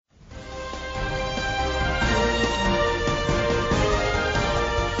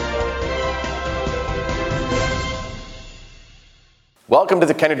Welcome to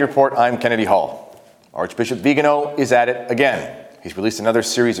the Kennedy Report. I'm Kennedy Hall. Archbishop Vigano is at it again. He's released another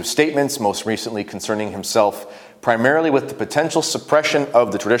series of statements, most recently concerning himself primarily with the potential suppression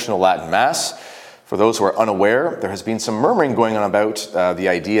of the traditional Latin Mass. For those who are unaware, there has been some murmuring going on about the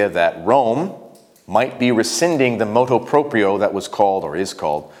idea that Rome might be rescinding the motu proprio that was called, or is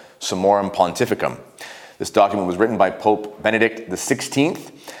called, Summorum Pontificum. This document was written by Pope Benedict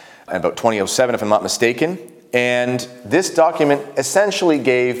XVI about 2007, if I'm not mistaken. And this document essentially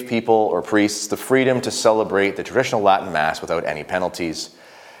gave people or priests the freedom to celebrate the traditional Latin Mass without any penalties.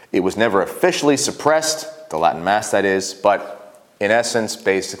 It was never officially suppressed, the Latin Mass that is, but in essence,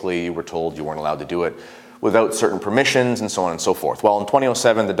 basically, you were told you weren't allowed to do it without certain permissions and so on and so forth. Well, in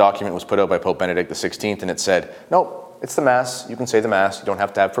 2007, the document was put out by Pope Benedict XVI, and it said, no, it's the Mass. You can say the Mass. You don't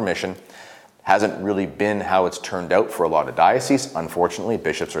have to have permission. Hasn't really been how it's turned out for a lot of dioceses. Unfortunately,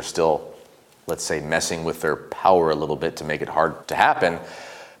 bishops are still, let's say, messing with their power a little bit to make it hard to happen.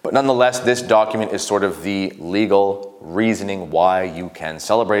 But nonetheless, this document is sort of the legal reasoning why you can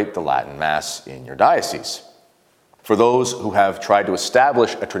celebrate the Latin Mass in your diocese. For those who have tried to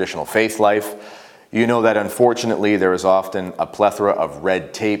establish a traditional faith life, you know that unfortunately there is often a plethora of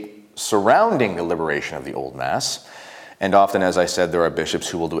red tape surrounding the liberation of the Old Mass. And often, as I said, there are bishops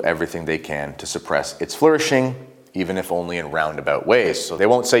who will do everything they can to suppress its flourishing, even if only in roundabout ways. So they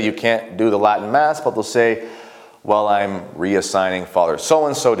won't say you can't do the Latin Mass, but they'll say, well, I'm reassigning Father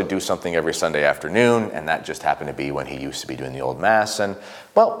so-and-so to do something every Sunday afternoon, and that just happened to be when he used to be doing the Old Mass, and,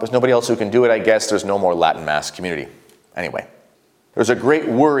 well, there's nobody else who can do it, I guess. There's no more Latin Mass community. Anyway, there's a great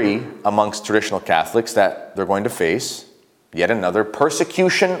worry amongst traditional Catholics that they're going to face yet another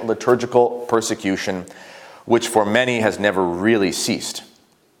persecution, liturgical persecution, which for many has never really ceased.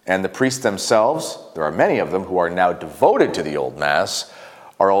 And the priests themselves, there are many of them who are now devoted to the Old Mass,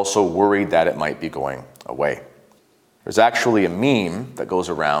 are also worried that it might be going away. There's actually a meme that goes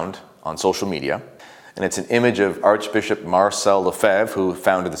around on social media, and it's an image of Archbishop Marcel Lefebvre, who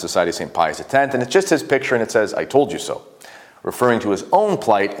founded the Society of St. Pius X, and it's just his picture, and it says, "I told you so," referring to his own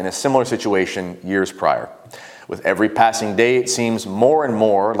plight in a similar situation years prior. With every passing day, it seems more and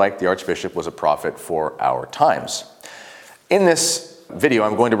more like the Archbishop was a prophet for our times. In this video,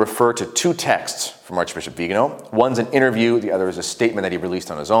 I'm going to refer to two texts from Archbishop Vigano. One's an interview, the other is a statement that he released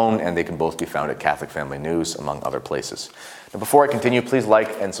on his own, and they can both be found at Catholic Family News, among other places. Now, before I continue, please like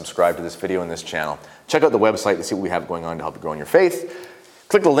and subscribe to this video and this channel. Check out the website to see what we have going on to help you grow in your faith.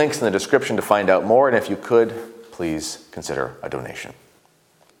 Click the links in the description to find out more, and if you could, please consider a donation.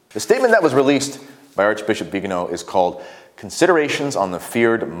 The statement that was released by Archbishop Vigano is called Considerations on the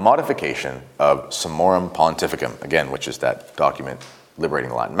Feared Modification of Summorum Pontificum, again, which is that document liberating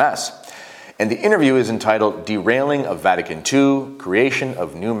the Latin Mass. And the interview is entitled Derailing of Vatican II, Creation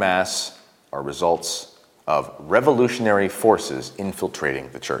of New Mass are Results of Revolutionary Forces Infiltrating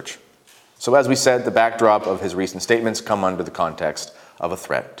the Church. So as we said, the backdrop of his recent statements come under the context of a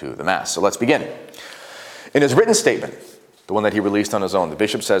threat to the Mass. So let's begin. In his written statement, the one that he released on his own, the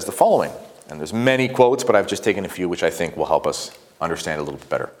bishop says the following, and there's many quotes, but I've just taken a few which I think will help us understand a little bit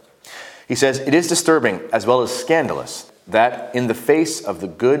better. He says, "It is disturbing as well as scandalous that in the face of the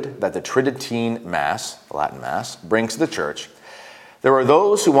good that the Tridentine Mass, the Latin Mass, brings to the Church, there are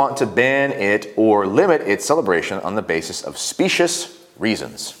those who want to ban it or limit its celebration on the basis of specious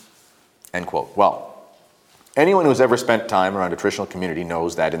reasons." End quote. Well, anyone who's ever spent time around a traditional community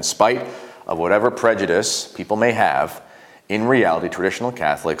knows that in spite of whatever prejudice people may have, in reality, traditional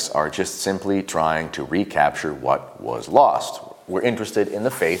Catholics are just simply trying to recapture what was lost. We're interested in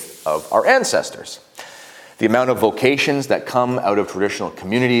the faith of our ancestors. The amount of vocations that come out of traditional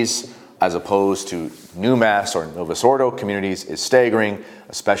communities as opposed to new Mass or Novus Ordo communities is staggering,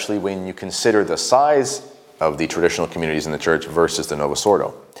 especially when you consider the size of the traditional communities in the Church versus the Novus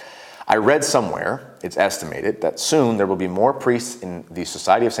Ordo. I read somewhere, it's estimated, that soon there will be more priests in the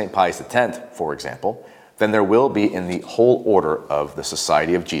Society of St. Pius X, for example, than there will be in the whole order of the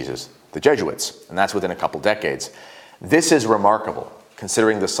Society of Jesus, the Jesuits, and that's within a couple decades. This is remarkable,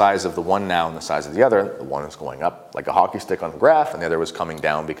 considering the size of the one now and the size of the other. The one is going up like a hockey stick on the graph, and the other was coming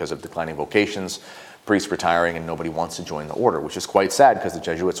down because of declining vocations, priests retiring, and nobody wants to join the order, which is quite sad because the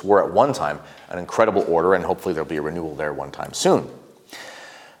Jesuits were at one time an incredible order, and hopefully there'll be a renewal there one time soon.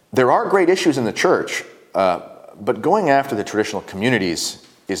 There are great issues in the Church, but going after the traditional communities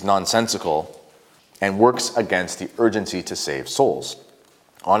is nonsensical and works against the urgency to save souls.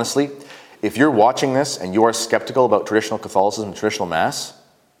 Honestly, if you're watching this and you are skeptical about traditional Catholicism and traditional Mass,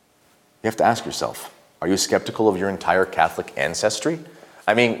 you have to ask yourself, are you skeptical of your entire Catholic ancestry?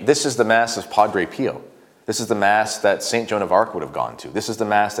 I mean, this is the Mass of Padre Pio. This is the Mass that St. Joan of Arc would have gone to. This is the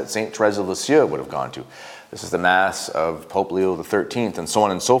Mass that St. Therese of Lisieux would have gone to. This is the Mass of Pope Leo XIII, and so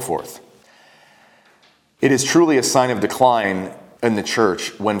on and so forth. It is truly a sign of decline in the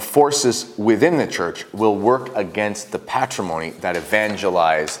church when forces within the church will work against the patrimony that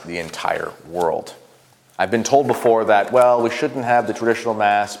evangelize the entire world. I've been told before that, well, we shouldn't have the traditional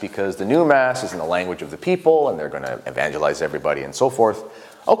Mass because the new Mass is in the language of the people and they're going to evangelize everybody and so forth.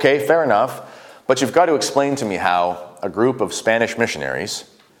 Okay, fair enough. But you've got to explain to me how a group of Spanish missionaries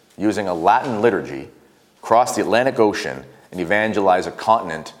using a Latin liturgy crossed the Atlantic Ocean and evangelize a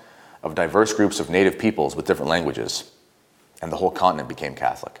continent of diverse groups of native peoples with different languages, and the whole continent became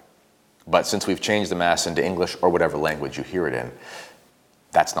Catholic. But since we've changed the Mass into English or whatever language you hear it in,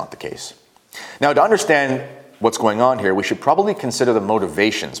 that's not the case. Now, to understand what's going on here, we should probably consider the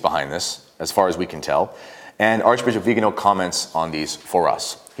motivations behind this, as far as we can tell, and Archbishop Vigano comments on these for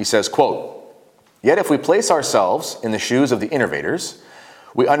us. He says, quote, "Yet if we place ourselves in the shoes of the innovators,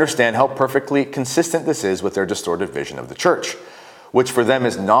 we understand how perfectly consistent this is with their distorted vision of the Church, which for them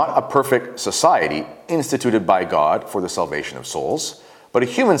is not a perfect society instituted by God for the salvation of souls, but a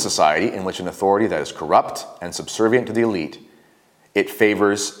human society in which an authority that is corrupt and subservient to the elite. It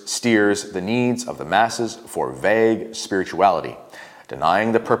steers the needs of the masses for vague spirituality,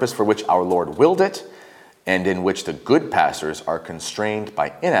 denying the purpose for which our Lord willed it, and in which the good pastors are constrained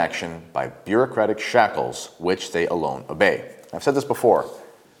by inaction, by bureaucratic shackles, which they alone obey." I've said this before.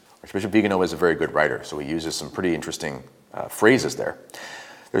 Archbishop Vigano is a very good writer, so he uses some pretty interesting phrases there.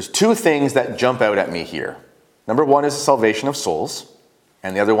 There's two things that jump out at me here. Number one is the salvation of souls,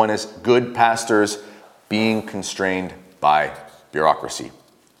 and the other one is good pastors being constrained by bureaucracy.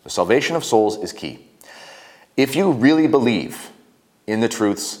 The salvation of souls is key. If you really believe in the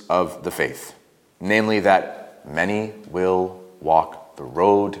truths of the faith, namely that many will walk the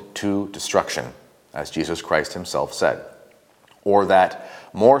road to destruction, as Jesus Christ himself said, or that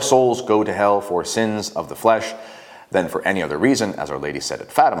more souls go to hell for sins of the flesh than for any other reason, as Our Lady said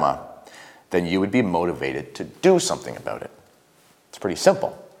at Fatima, then you would be motivated to do something about it. It's pretty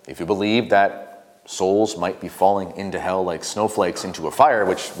simple. If you believe that souls might be falling into hell like snowflakes into a fire,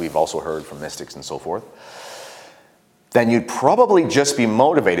 which we've also heard from mystics and so forth, then you'd probably just be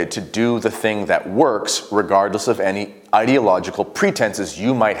motivated to do the thing that works regardless of any ideological pretenses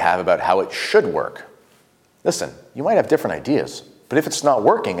you might have about how it should work. Listen, you might have different ideas, but if it's not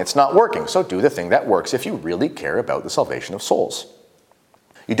working, it's not working. So do the thing that works if you really care about the salvation of souls.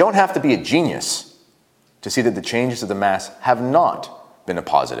 You don't have to be a genius to see that the changes to the Mass have not been a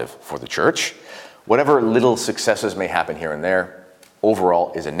positive for the Church. Whatever little successes may happen here and there,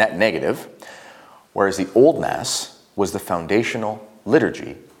 overall is a net negative, whereas the Old Mass was the foundational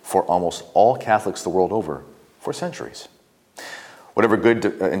liturgy for almost all Catholics the world over for centuries. Whatever good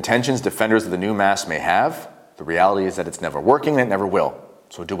intentions defenders of the new Mass may have, the reality is that it's never working and it never will.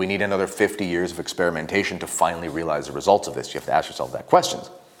 So do we need another 50 years of experimentation to finally realize the results of this? You have to ask yourself that question.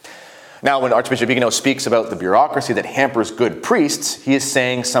 Now, when Archbishop Vigano speaks about the bureaucracy that hampers good priests, he is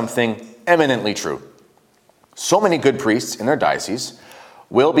saying something eminently true. So many good priests in their diocese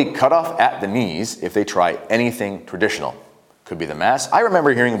will be cut off at the knees if they try anything traditional. Could be the Mass. I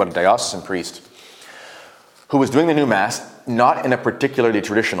remember hearing about a diocesan priest who was doing the new Mass not in a particularly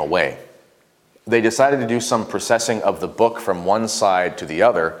traditional way. They decided to do some processing of the book from one side to the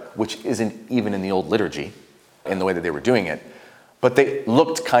other, which isn't even in the old liturgy in the way that they were doing it. But they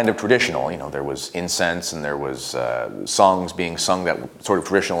looked kind of traditional. You know, there was incense and there was songs being sung, that sort of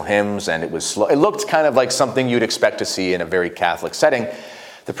traditional hymns, and it was slow. It looked kind of like something you'd expect to see in a very Catholic setting.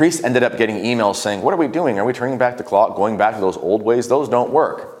 The priest ended up getting emails saying, "What are we doing? Are we turning back the clock, going back to those old ways? Those don't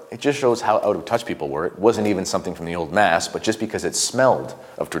work." It just shows how out of touch people were. It wasn't even something from the old Mass, but just because it smelled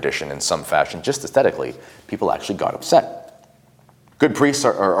of tradition in some fashion, just aesthetically, people actually got upset. Good priests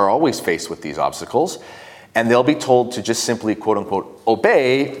are always faced with these obstacles, and they'll be told to just simply, quote unquote,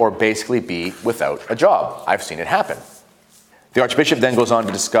 obey or basically be without a job. I've seen it happen. The Archbishop then goes on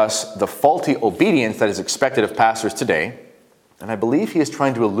to discuss the faulty obedience that is expected of pastors today, and I believe he is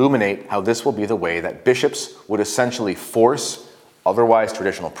trying to illuminate how this will be the way that bishops would essentially force otherwise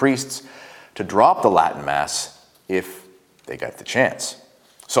traditional priests to drop the Latin Mass if they get the chance.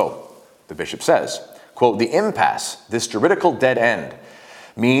 So, the bishop says, quote, "The impasse, this juridical dead end,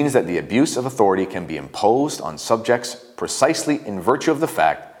 means that the abuse of authority can be imposed on subjects precisely in virtue of the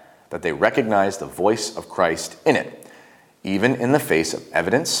fact that they recognize the voice of Christ in it, even in the face of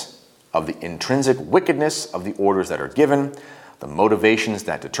evidence of the intrinsic wickedness of the orders that are given, the motivations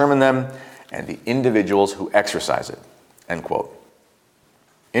that determine them, and the individuals who exercise it," end quote.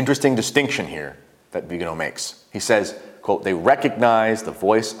 Interesting distinction here that Vigano makes. He says, quote, "They recognize the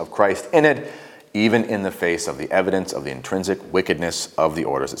voice of Christ in it, even in the face of the evidence of the intrinsic wickedness of the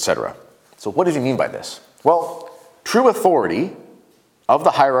orders, etc. So what does he mean by this? Well, true authority of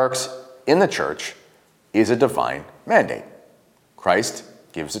the hierarchs in the church is a divine mandate. Christ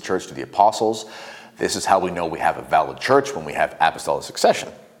gives the church to the apostles. This is how we know we have a valid church, when we have apostolic succession.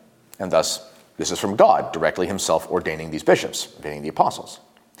 And thus, this is from God, directly himself ordaining these bishops, ordaining the apostles.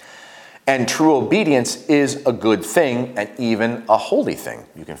 And true obedience is a good thing and even a holy thing.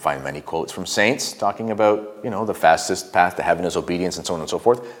 You can find many quotes from saints talking about, the fastest path to heaven is obedience and so on and so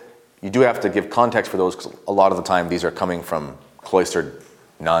forth. You do have to give context for those, because a lot of the time these are coming from cloistered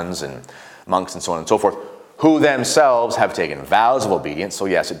nuns and monks and so on and so forth, who themselves have taken vows of obedience. So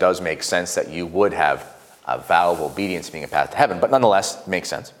yes, it does make sense that you would have a vow of obedience being a path to heaven, but nonetheless, it makes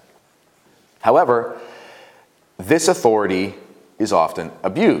sense. However, this authority is often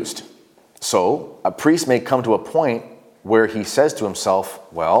abused. So a priest may come to a point where he says to himself,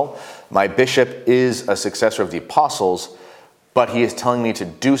 well, my bishop is a successor of the apostles, but he is telling me to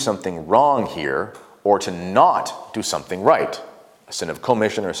do something wrong here or to not do something right. A sin of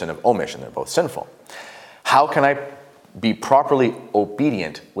commission or a sin of omission, they're both sinful. How can I be properly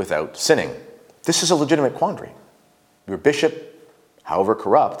obedient without sinning? This is a legitimate quandary. Your bishop, however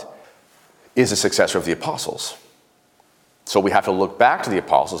corrupt, is a successor of the apostles. So we have to look back to the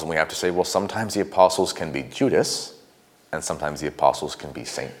apostles and we have to say, well, sometimes the apostles can be Judas and sometimes the apostles can be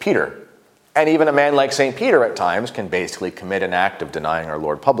St. Peter. And even a man like St. Peter at times can basically commit an act of denying our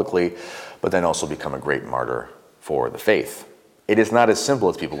Lord publicly, but then also become a great martyr for the faith. It is not as simple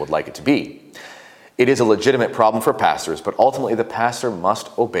as people would like it to be. It is a legitimate problem for pastors, but ultimately the pastor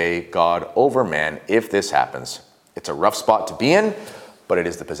must obey God over man if this happens. It's a rough spot to be in, but it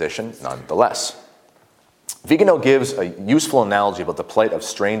is the position nonetheless. Vigano gives a useful analogy about the plight of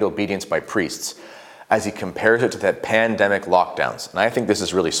strained obedience by priests as he compares it to the pandemic lockdowns. And I think this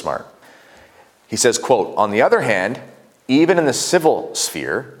is really smart. He says, quote, on the other hand, even in the civil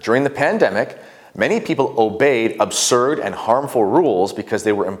sphere, during the pandemic, many people obeyed absurd and harmful rules because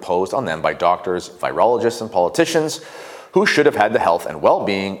they were imposed on them by doctors, virologists, and politicians who should have had the health and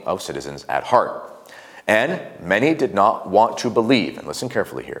well-being of citizens at heart. And many did not want to believe, and listen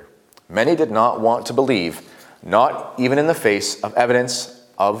carefully here, many did not want to believe, not even in the face of evidence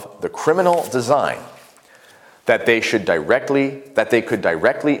of the criminal design, that they could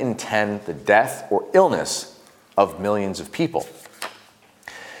directly intend the death or illness of millions of people.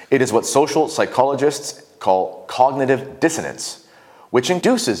 It is what social psychologists call cognitive dissonance, which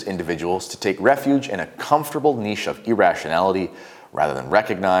induces individuals to take refuge in a comfortable niche of irrationality rather than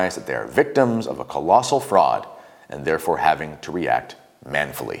recognize that they are victims of a colossal fraud and therefore having to react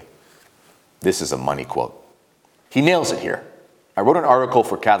manfully. This is a money quote. He nails it here. I wrote an article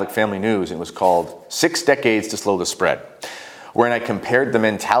for Catholic Family News and it was called 6 Decades to Slow the Spread, wherein I compared the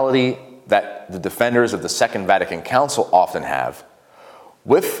mentality that the defenders of the Second Vatican Council often have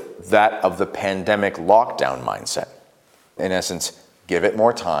with that of the pandemic lockdown mindset. In essence, give it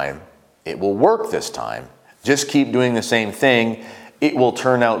more time. It will work this time. Just keep doing the same thing. It will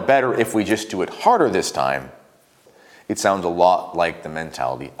turn out better if we just do it harder this time. It sounds a lot like the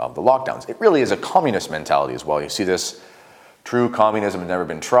mentality of the lockdowns. It really is a communist mentality as well. You see this, true communism has never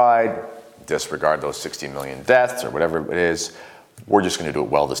been tried. Disregard those 60 million deaths or whatever it is. We're just going to do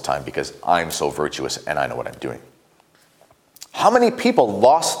it well this time because I'm so virtuous and I know what I'm doing. How many people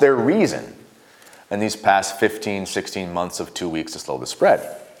lost their reason in these past 15, 16 months of 2 weeks to slow the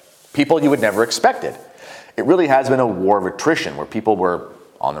spread? People you would never expected. It really has been a war of attrition where people were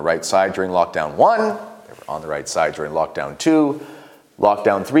on the right side during lockdown 1, they were on the right side during lockdown 2,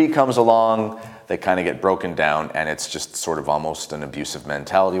 lockdown 3 comes along, they kind of get broken down and it's just sort of almost an abusive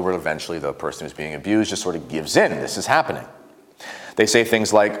mentality where eventually the person who's being abused just sort of gives in. This is happening. They say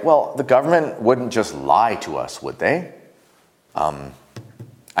things like, well, the government wouldn't just lie to us, would they?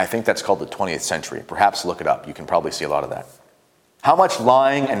 I think that's called the 20th century. Perhaps look it up. You can probably see a lot of that. How much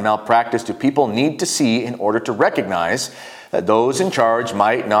lying and malpractice do people need to see in order to recognize that those in charge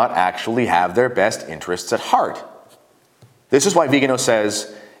might not actually have their best interests at heart? This is why Vigano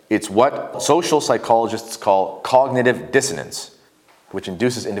says it's what social psychologists call cognitive dissonance, which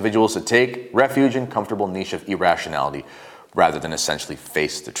induces individuals to take refuge in comfortable niche of irrationality rather than essentially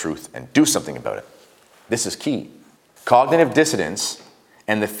face the truth and do something about it. This is key. Cognitive dissonance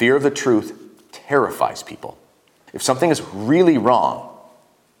and the fear of the truth terrifies people. If something is really wrong,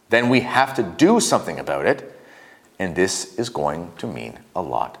 then we have to do something about it, and this is going to mean a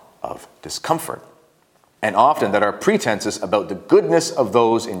lot of discomfort. And often that our pretenses about the goodness of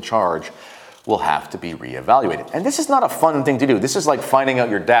those in charge will have to be reevaluated. And this is not a fun thing to do. This is like finding out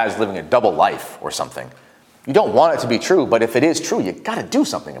your dad's living a double life or something. You don't want it to be true, but if it is true, you got to do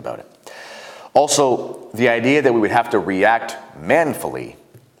something about it. Also, the idea that we would have to react manfully,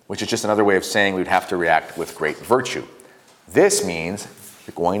 which is just another way of saying we would have to react with great virtue. This means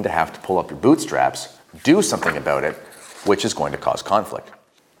you're going to have to pull up your bootstraps, do something about it, which is going to cause conflict.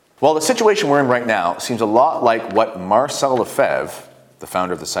 Well, the situation we're in right now seems a lot like what Marcel Lefebvre, the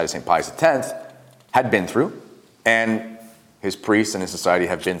founder of the Society of St. Pius X, had been through, and his priests and his society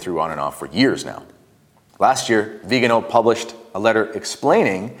have been through on and off for years now. Last year, Vigano published a letter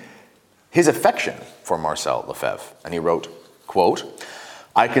explaining his affection for Marcel Lefebvre, and he wrote, quote,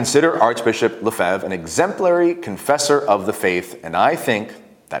 "I consider Archbishop Lefebvre an exemplary confessor of the faith, and I think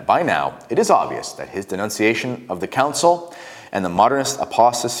that by now it is obvious that his denunciation of the council and the modernist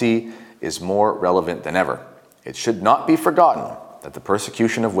apostasy is more relevant than ever. It should not be forgotten that the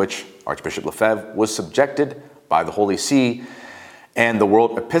persecution of which Archbishop Lefebvre was subjected by the Holy See and the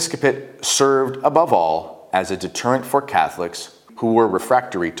world episcopate served above all as a deterrent for Catholics who were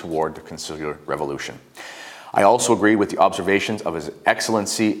refractory toward the conciliar revolution. I also agree with the observations of His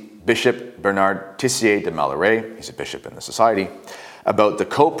Excellency Bishop Bernard Tissier de Mallaré, he's a bishop in the society, about the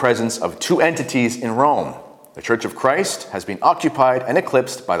co-presence of two entities in Rome. The Church of Christ has been occupied and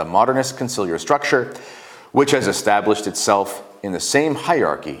eclipsed by the modernist conciliar structure, which has established itself in the same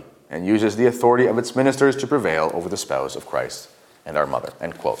hierarchy and uses the authority of its ministers to prevail over the spouse of Christ and our mother,"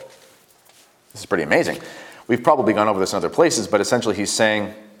 end quote. This is pretty amazing. We've probably gone over this in other places, but essentially he's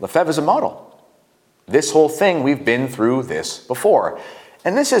saying Lefebvre is a model. This whole thing, we've been through this before.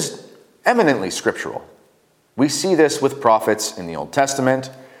 And this is eminently scriptural. We see this with prophets in the Old Testament.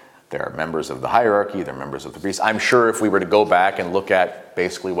 They're members of the hierarchy, they're members of the priests. I'm sure if we were to go back and look at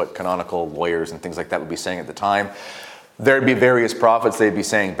basically what canonical lawyers and things like that would be saying at the time, there'd be various prophets they'd be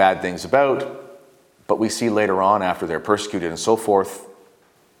saying bad things about, but we see later on, after they're persecuted and so forth,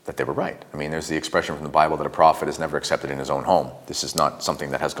 that they were right. I mean, there's the expression from the Bible that a prophet is never accepted in his own home. This is not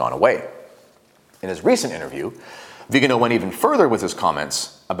something that has gone away. In his recent interview, Vigano went even further with his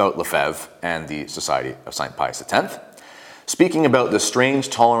comments about Lefebvre and the Society of St. Pius X, speaking about the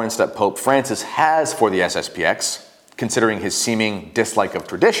strange tolerance that Pope Francis has for the SSPX, considering his seeming dislike of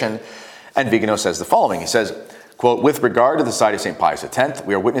tradition, and Vigano says the following. He says, quote, "With regard to the Society of St. Pius X,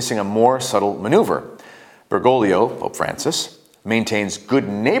 we are witnessing a more subtle maneuver. Bergoglio, Pope Francis, maintains good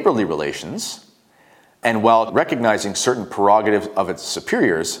neighborly relations, and while recognizing certain prerogatives of its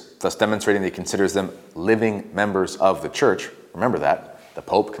superiors, thus demonstrating that he considers them living members of the Church," remember that, the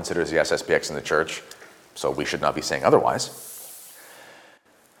Pope considers the SSPX in the Church, so we should not be saying otherwise.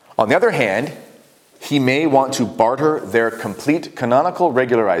 On the other hand, he may want to barter their complete canonical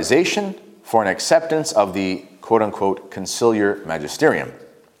regularization for an acceptance of the quote-unquote conciliar magisterium.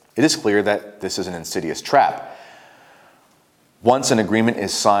 It is clear that this is an insidious trap. Once an agreement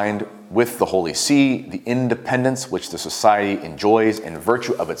is signed with the Holy See, the independence which the society enjoys in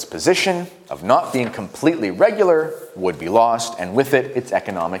virtue of its position of not being completely regular would be lost, and with it, its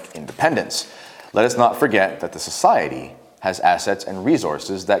economic independence. Let us not forget that the society has assets and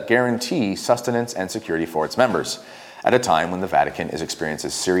resources that guarantee sustenance and security for its members at a time when the Vatican is experiencing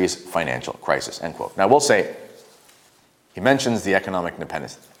a serious financial crisis, end quote. Now, we'll say, he mentions the economic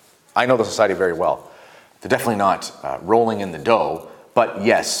independence. I know the society very well. They're definitely not rolling in the dough, but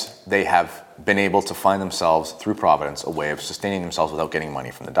yes, they have been able to find themselves, through providence, a way of sustaining themselves without getting money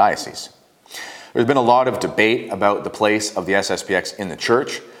from the diocese. There's been a lot of debate about the place of the SSPX in the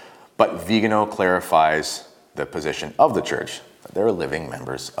Church, but Vigano clarifies the position of the Church, that they're living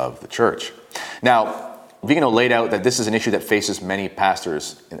members of the Church. Now, Vigano laid out that this is an issue that faces many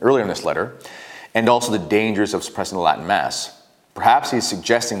pastors earlier in this letter, and also the dangers of suppressing the Latin Mass. Perhaps he's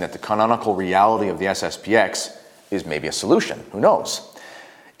suggesting that the canonical reality of the SSPX is maybe a solution, who knows?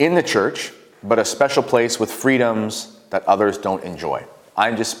 In the Church, but a special place with freedoms that others don't enjoy.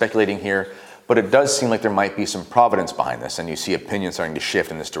 I'm just speculating here, but it does seem like there might be some providence behind this, and you see opinions starting to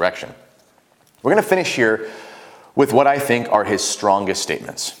shift in this direction. We're going to finish here with what I think are his strongest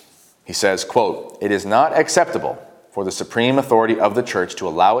statements. He says, quote, "It is not acceptable for the supreme authority of the Church to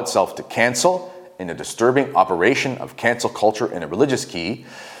allow itself to cancel, in a disturbing operation of cancel culture in a religious key,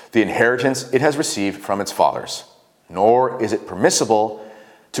 the inheritance it has received from its fathers. Nor is it permissible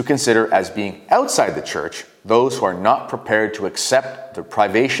to consider as being outside the Church those who are not prepared to accept the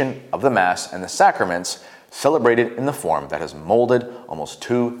privation of the Mass and the sacraments celebrated in the form that has molded almost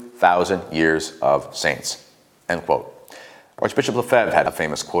 2,000 years of saints," end quote. Archbishop Lefebvre had a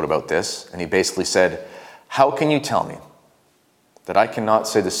famous quote about this, and he basically said, "How can you tell me that I cannot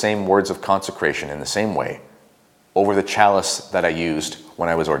say the same words of consecration in the same way over the chalice that I used when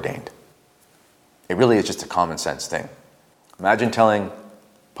I was ordained?" It really is just a common sense thing. Imagine telling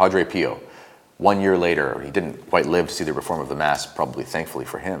Padre Pio 1 year later, he didn't quite live to see the reform of the Mass, probably thankfully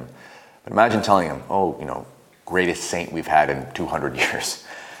for him, But imagine telling him, oh, greatest saint we've had in 200 years.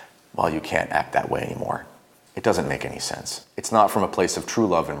 Well, you can't act that way anymore. It doesn't make any sense. It's not from a place of true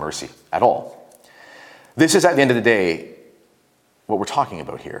love and mercy at all. This is, at the end of the day, what we're talking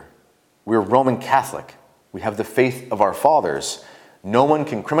about here. We're Roman Catholic. We have the faith of our fathers. No one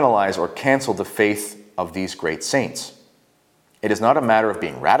can criminalize or cancel the faith of these great saints. It is not a matter of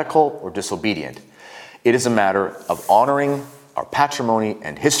being radical or disobedient. It is a matter of honoring our patrimony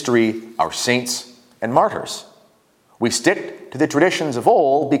and history, our saints and martyrs. We stick to the traditions of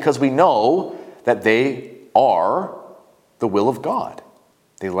old because we know that they are the will of God.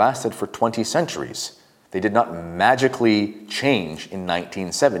 They lasted for 20 centuries. They did not magically change in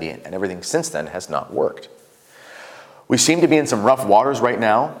 1970, and everything since then has not worked. We seem to be in some rough waters right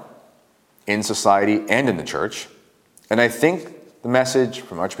now in society and in the church, and I think the message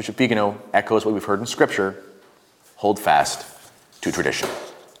from Archbishop Vigano echoes what we've heard in Scripture: hold fast to tradition.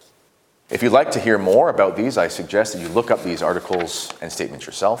 If you'd like to hear more about these, I suggest that you look up these articles and statements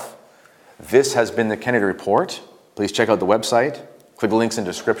yourself. This has been the Kennedy Report. Please check out the website. Click the links in the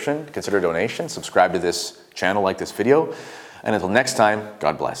description. Consider a donation. Subscribe to this channel, like this video. And until next time,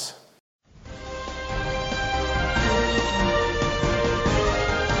 God bless.